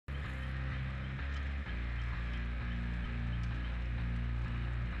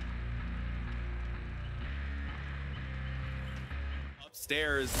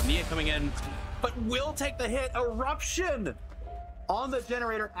upstairs. Nia coming in, but will take the hit. Eruption on the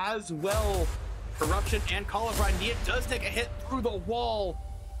generator as well. Eruption and Colubrine. Nia does take a hit through the wall.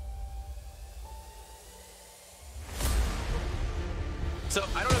 So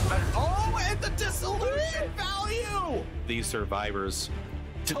I don't know if oh, and the dissolution value! These survivors.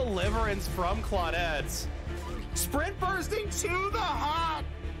 Deliverance from Claudette. Sprint bursting to the heart.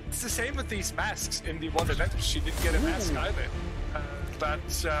 It's the same with these masks in the one event. She didn't get a mask either.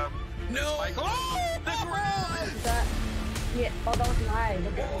 No! Like, oh, the ground! Yeah, oh, that was nice.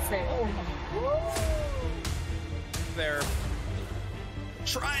 Look at this. They're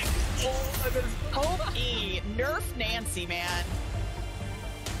trying. Pokey, nerf Nancy, man.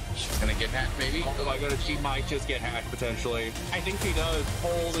 She's gonna get hacked, maybe? Oh my goodness, she might just get hacked, potentially. I think she does.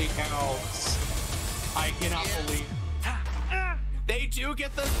 Holy cow. I cannot believe. They do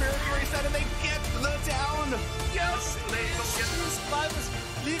get the spirit reset and they get the down. Yes, two survivors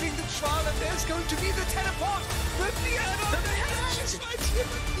leaving the trial, and there's going to be the teleport. The Nia, she's right here,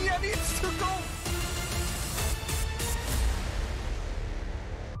 but Nia needs to go.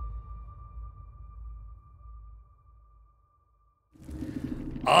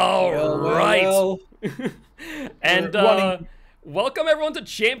 All right. And welcome everyone to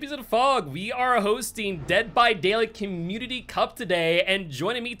Champions of Fog. We are hosting Dead by Daylight Community Cup today, and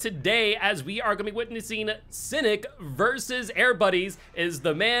joining me today as we are going to be witnessing Cynic versus Air Buddies is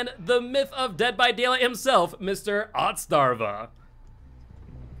the man, the myth of Dead by Daylight himself, Mr. Otstarva.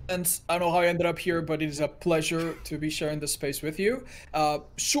 And I don't know how I ended up here, but it is a pleasure to be sharing this space with you.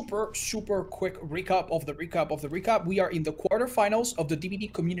 Super quick recap of the recap. We are in the quarterfinals of the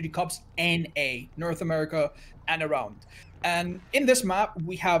DbD Community Cups NA, North America and around. And in this map,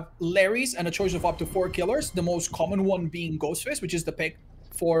 we have Larry's and a choice of up to 4 killers, the most common one being Ghostface, which is the pick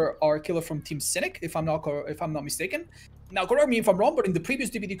for our killer from Team Cynic, if I'm not mistaken. Now, correct me if I'm wrong, but in the previous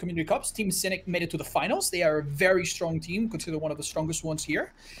DbD Community Cups, Team Cynic made it to the finals. They are a very strong team, considered one of the strongest ones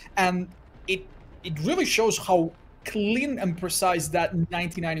here. And it really shows how clean and precise that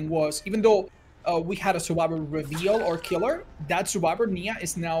 99ing was. Even though we had a survivor reveal or killer, that survivor, Nia,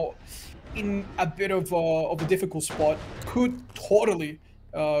 is now in a bit of a difficult spot. Could totally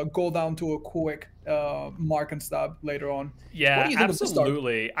go down to a quick mark and stab later on. Yeah,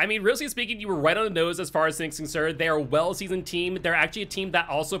 absolutely. I mean, realistically speaking, you were right on the nose as far as Cynic's concerned. They're a well-seasoned team. They're actually a team that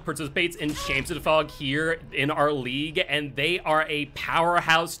also participates in Champions of Fog here in our league, and they are a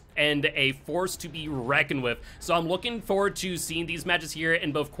powerhouse and a force to be reckoned with. So I'm looking forward to seeing these matches here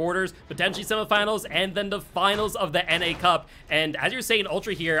in both quarters, potentially semifinals, and then the finals of the NA Cup. And as you're saying,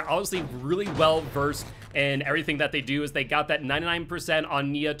 Ultra here, obviously really well-versed in everything that they do, is they got that 99%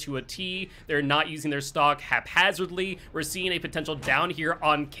 on Nia to a T. They're not using their stock haphazardly. We're seeing a potential down here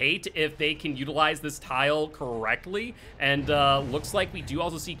on Kate if they can utilize this tile correctly. And looks like we do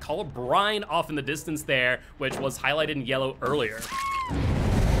also see Colubrine off in the distance there, which was highlighted in yellow earlier.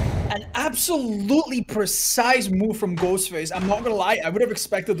 An absolutely precise move from Ghostface. I'm not gonna lie, I would have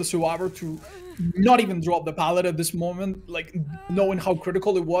expected the survivor to not even drop the pallet at this moment, like knowing how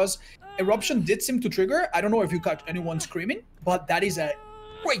critical it was. Eruption did seem to trigger. I don't know if you caught anyone screaming, but that is a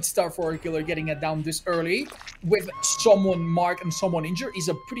great start for a killer. Getting it down this early with someone marked and someone injured is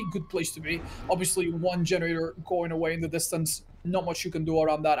a pretty good place to be. Obviously, one generator going away in the distance, not much you can do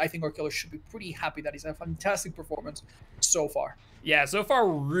around that. I think our killer should be pretty happy. That is a fantastic performance so far. Yeah, so far,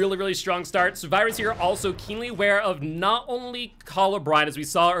 really strong start. Survivors here also keenly aware of not only Colubrine, as we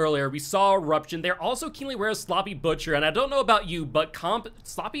saw earlier, we saw Eruption. They're also keenly aware of Sloppy Butcher, and I don't know about you, but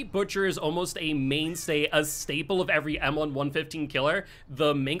Sloppy Butcher is almost a mainstay, a staple of every M1 115 killer.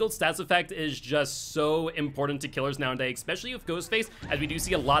 The mangled stats effect is just so important to killers nowadays, especially with Ghostface, as we do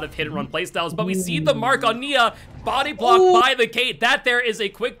see a lot of hit-and-run playstyles, but we see the mark on Nia, body blocked by the Kate. That there is a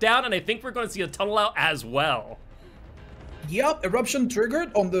quick down, and I think we're going to see a tunnel out as well. Yep, Eruption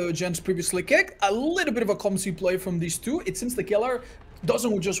triggered on the gens previously kicked. A little bit of a clumsy play from these two. It seems the killer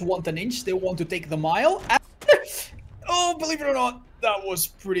doesn't just want an inch, they want to take the mile. Oh, believe it or not, that was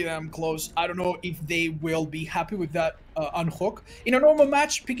pretty damn close. I don't know if they will be happy with that unhook. In a normal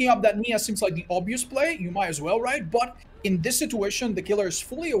match, picking up that Nia seems like the obvious play. You might as well, right? But in this situation, the killer is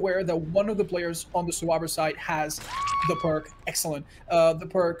fully aware that one of the players on the survivor side has the perk. Excellent. The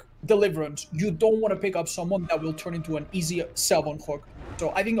perk Deliverance. You don't want to pick up someone that will turn into an easy cell-on hook.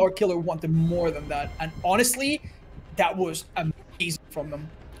 So I think our killer wanted more than that. And honestly, that was amazing from them.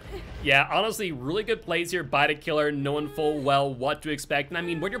 Yeah, honestly, really good plays here by the killer, knowing full well what to expect. And I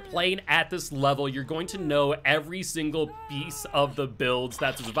mean, when you're playing at this level, you're going to know every single piece of the builds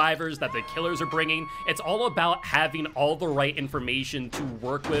that the survivors, that the killers are bringing. It's all about having all the right information to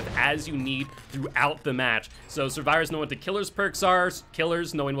work with as you need throughout the match. So survivors know what the killer's perks are,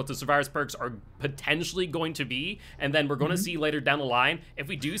 killers knowing what the survivors' perks are potentially going to be. And then we're going to see later down the line if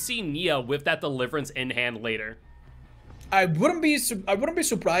we do see Nia with that deliverance in hand later. I wouldn't be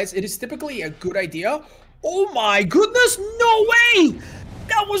surprised. It is typically a good idea. Oh my goodness, no way!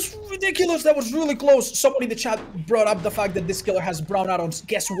 That was ridiculous. That was really close. Someone in the chat brought up the fact that this killer has brown add-ons.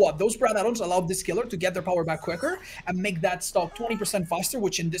 Guess what? Those brown add-ons allowed this killer to get their power back quicker and make that stock 20% faster,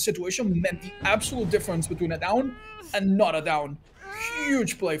 which in this situation meant the absolute difference between a down and not a down.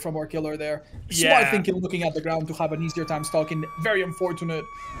 Huge play from our killer there. Smart thinking, looking at the ground to have an easier time stalking. Very unfortunate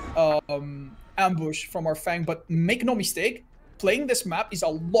ambush from our Fang, but make no mistake, playing this map is a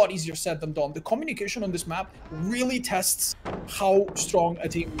lot easier said than done. The communication on this map really tests how strong a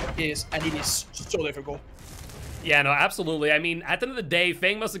team is, and it is so difficult. Yeah, no, absolutely. I mean, at the end of the day,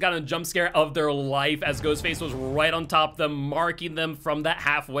 Fang must have gotten a jump scare of their life as Ghostface was right on top of them, marking them from that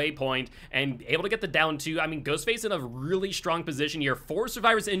halfway point and able to get the down two. I mean, Ghostface in a really strong position here. 4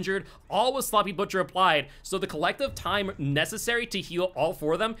 survivors injured, all with Sloppy Butcher applied. So the collective time necessary to heal all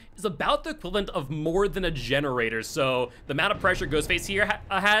 4 of them is about the equivalent of more than a generator. So the amount of pressure Ghostface here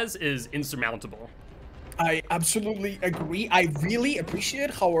has is insurmountable. I absolutely agree. I really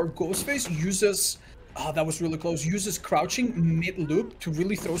appreciate how our Ghostface uses... that was really close. Uses crouching mid-loop to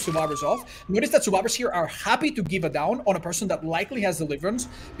really throw survivors off. Notice that survivors here are happy to give a down on a person that likely has deliverance,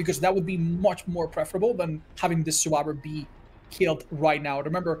 because that would be much more preferable than having this survivor be killed right now.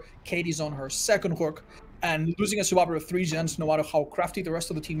 Remember, Katie's on her second hook, and losing a survivor with 3 gens, no matter how crafty the rest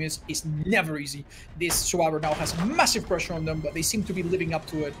of the team is never easy. This survivor now has massive pressure on them, but they seem to be living up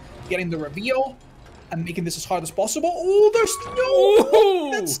to it, getting the reveal and making this as hard as possible. Oh, there's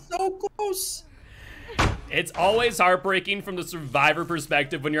no... That's so close. It's always heartbreaking from the survivor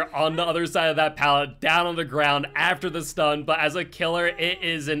perspective when you're on the other side of that pallet, down on the ground after the stun, but as a killer, it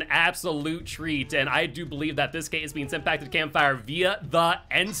is an absolute treat, and I do believe that this K is being sent back to the campfire via the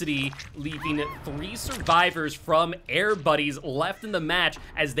Entity, leaving 3 survivors from Air Buddies left in the match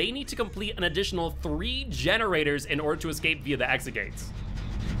as they need to complete an additional 3 generators in order to escape via the exit gates.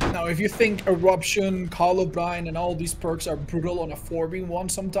 Now, if you think Eruption, Call of Brian, and all these perks are brutal on a 4v1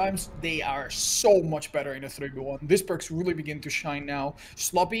 sometimes, they are so much better in a 3v1. These perks really begin to shine now.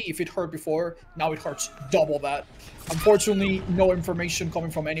 Sloppy, if it hurt before, now it hurts double that. Unfortunately, no information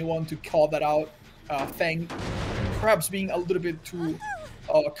coming from anyone to call that out. Fang, perhaps being a little bit too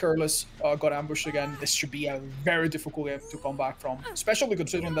careless, got ambushed again. This should be a very difficult game to come back from, especially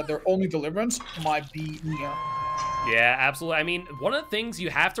considering that their only deliverance might be Nia. Yeah, absolutely. I mean, one of the things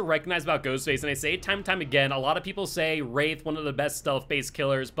you have to recognize about Ghostface, and I say it time and time again, a lot of people say Wraith, one of the best stealth-based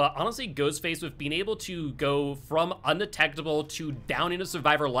killers, but honestly, Ghostface, with being able to go from undetectable to downing a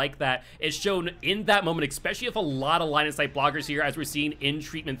survivor like that, is shown in that moment, especially with a lot of line-of-sight blockers here, as we're seeing in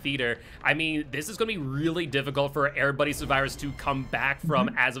Treatment Theater. I mean, this is going to be really difficult for Air Buddy survivors to come back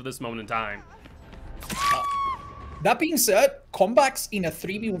from as of this moment in time. That being said, comebacks in a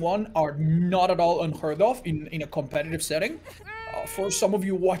 3v1 are not at all unheard of in a competitive setting. For some of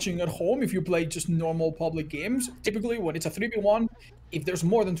you watching at home, if you play just normal public games, typically when it's a 3v1, if there's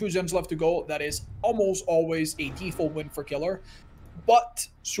more than 2 gens left to go, that is almost always a default win for killer. But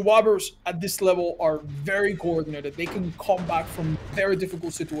survivors at this level are very coordinated. They can come back from very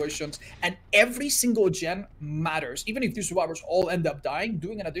difficult situations, and every single gen matters. Even if these survivors all end up dying,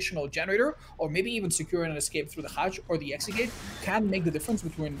 doing an additional generator, or maybe even securing an escape through the hatch or the exit gate, can make the difference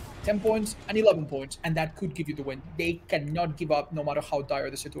between 10 points and 11 points, and that could give you the win. They cannot give up no matter how dire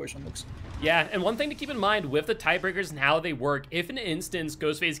the situation looks. Yeah, and one thing to keep in mind with the tiebreakers and how they work, if in an instance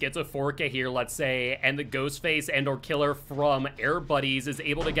Ghostface gets a 4K here, let's say, and the Ghostface and or killer from Air Buddies is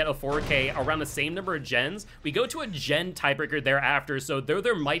able to get a 4K around the same number of gens, we go to a gen tiebreaker thereafter, so though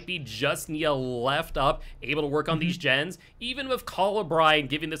there might be just Nia left up, able to work on these gens, even with Call O'Brien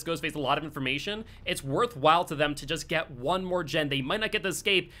giving this Ghostface a lot of information, it's worthwhile to them to just get one more gen. They might not get the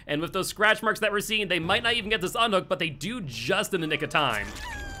escape, and with those scratch marks that we're seeing, they might not even get this unhook, but they do just in the nick of time.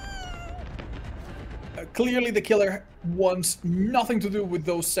 Clearly the killer wants nothing to do with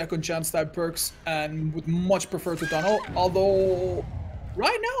those second chance type perks and would much prefer to tunnel, although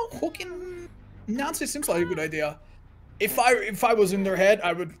right now hooking Nancy seems like a good idea. If I was in their head,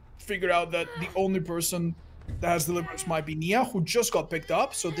 I would figure out that the only person As Deliverance might be Nia, who just got picked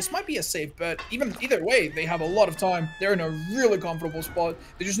up, so this might be a safe bet. Either way, they have a lot of time. They're in a really comfortable spot.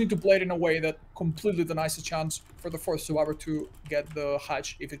 They just need to play it in a way that completely denies the chance for the fourth survivor to get the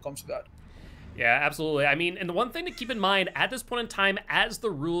hatch if it comes to that. Yeah, absolutely. I mean, and the one thing to keep in mind at this point in time, as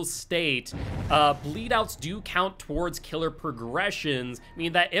the rules state, bleed outs do count towards killer progressions,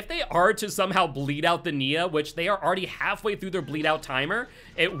 meaning that if they are to somehow bleed out the Nia, which they are already halfway through their bleed out timer,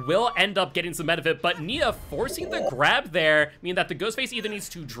 it will end up getting some benefit. But Nia forcing the grab there, meaning that the Ghostface either needs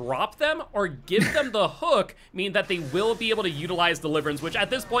to drop them or give them the hook, meaning that they will be able to utilize Deliverance, which at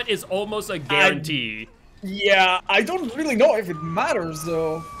this point is almost a guarantee. Yeah, I don't really know if it matters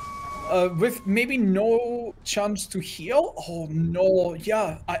though. With maybe no chance to heal? Oh no,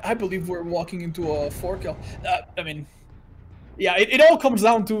 yeah, I believe we're walking into a 4-kill. I mean, yeah, it all comes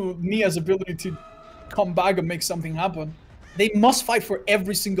down to Nia's ability to come back and make something happen. They must fight for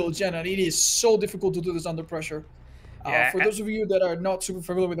every single gen, and it is so difficult to do this under pressure. For those of you that are not super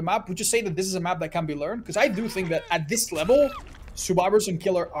familiar with the map, would you say that this is a map that can be learned? Because I do think that at this level, Survivors and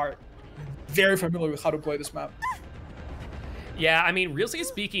Killer are very familiar with how to play this map. Yeah, I mean, realistically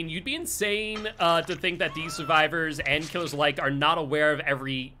speaking, you'd be insane to think that these survivors and killers alike are not aware of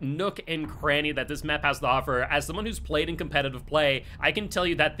every nook and cranny that this map has to offer. As someone who's played in competitive play, I can tell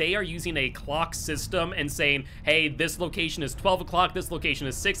you that they are using a clock system and saying, hey, this location is 12 o'clock, this location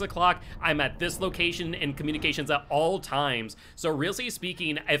is 6 o'clock, I'm at this location, in communications at all times. So realistically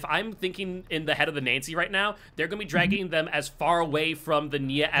speaking, if I'm thinking in the head of the Nancy right now, they're going to be dragging them as far away from the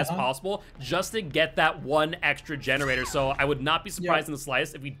Nia as possible just to get that one extra generator. So I would not be surprised in the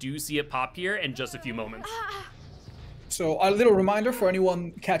slightest if we do see it pop here in just a few moments. So a little reminder for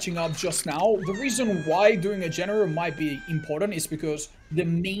anyone catching up just now, the reason why doing a generator might be important is because the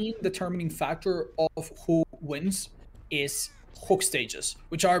main determining factor of who wins is hook stages,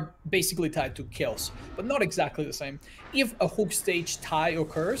 which are basically tied to kills, but not exactly the same. If a hook stage tie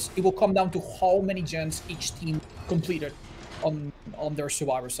occurs, it will come down to how many gens each team completed on their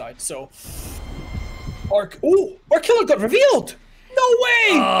survivor side. So our killer got revealed! No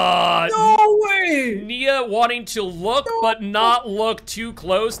way! No way! Nia wanting to look, but not look too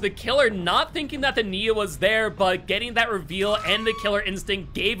close. The killer not thinking that the Nia was there, but getting that reveal and the killer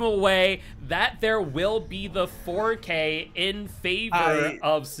instinct gave him away. That there will be the 4K in favor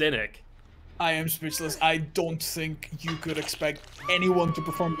of Cynic. I am speechless. I don't think you could expect anyone to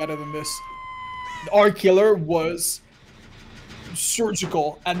perform better than this. Our killer was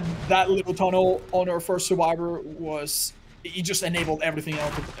surgical, and that little tunnel on our first survivor was... He just enabled everything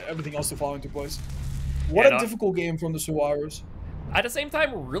else to fall into place. What a difficult game from the survivors. At the same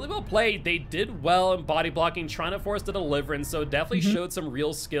time, really well played. They did well in body blocking, trying to force the Deliverance, so definitely showed some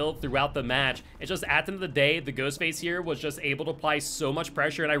real skill throughout the match. It's just at the end of the day, the Ghostface here was just able to apply so much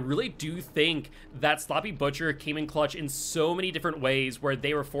pressure, and I really do think that Sloppy Butcher came in clutch in so many different ways where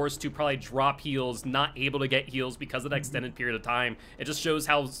they were forced to probably drop heals, not able to get heals because of that extended period of time. It just shows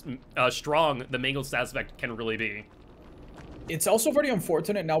how strong the Mangled status effect can really be. It's also very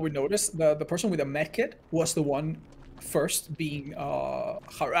unfortunate now we notice the person with a medkit was the one first being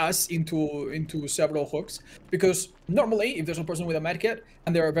harassed into several hooks, because normally if there's a person with a medkit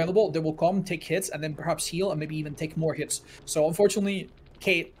and they're available, they will come, take hits, and then perhaps heal and maybe even take more hits. So unfortunately,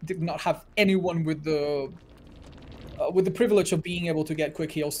 Kate did not have anyone with the privilege of being able to get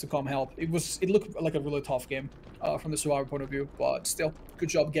quick heals to come help. It looked like a really tough game from the survivor point of view, but still, good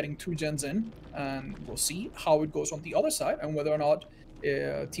job getting 2 gens in, and we'll see how it goes on the other side and whether or not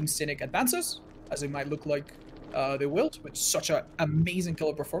Team Cynic advances, as it might look like they will, with such an amazing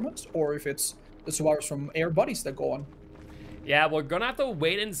killer performance, or if it's the survivors from Air Buddies that go on. Yeah, we're gonna have to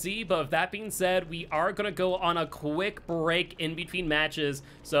wait and see, but with that being said, we are gonna go on a quick break in between matches.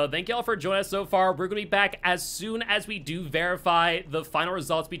 So thank y'all for joining us so far. We're gonna be back as soon as we do verify the final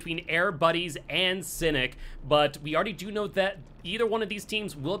results between Air Buddies and Cynic, but we already do know that either one of these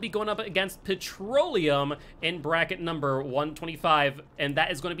teams will be going up against Petroleum in bracket number 125, and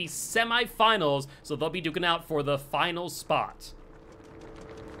that is going to be semifinals, so they'll be duking out for the final spot.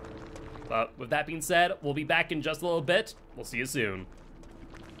 But with that being said, we'll be back in just a little bit. We'll see you soon.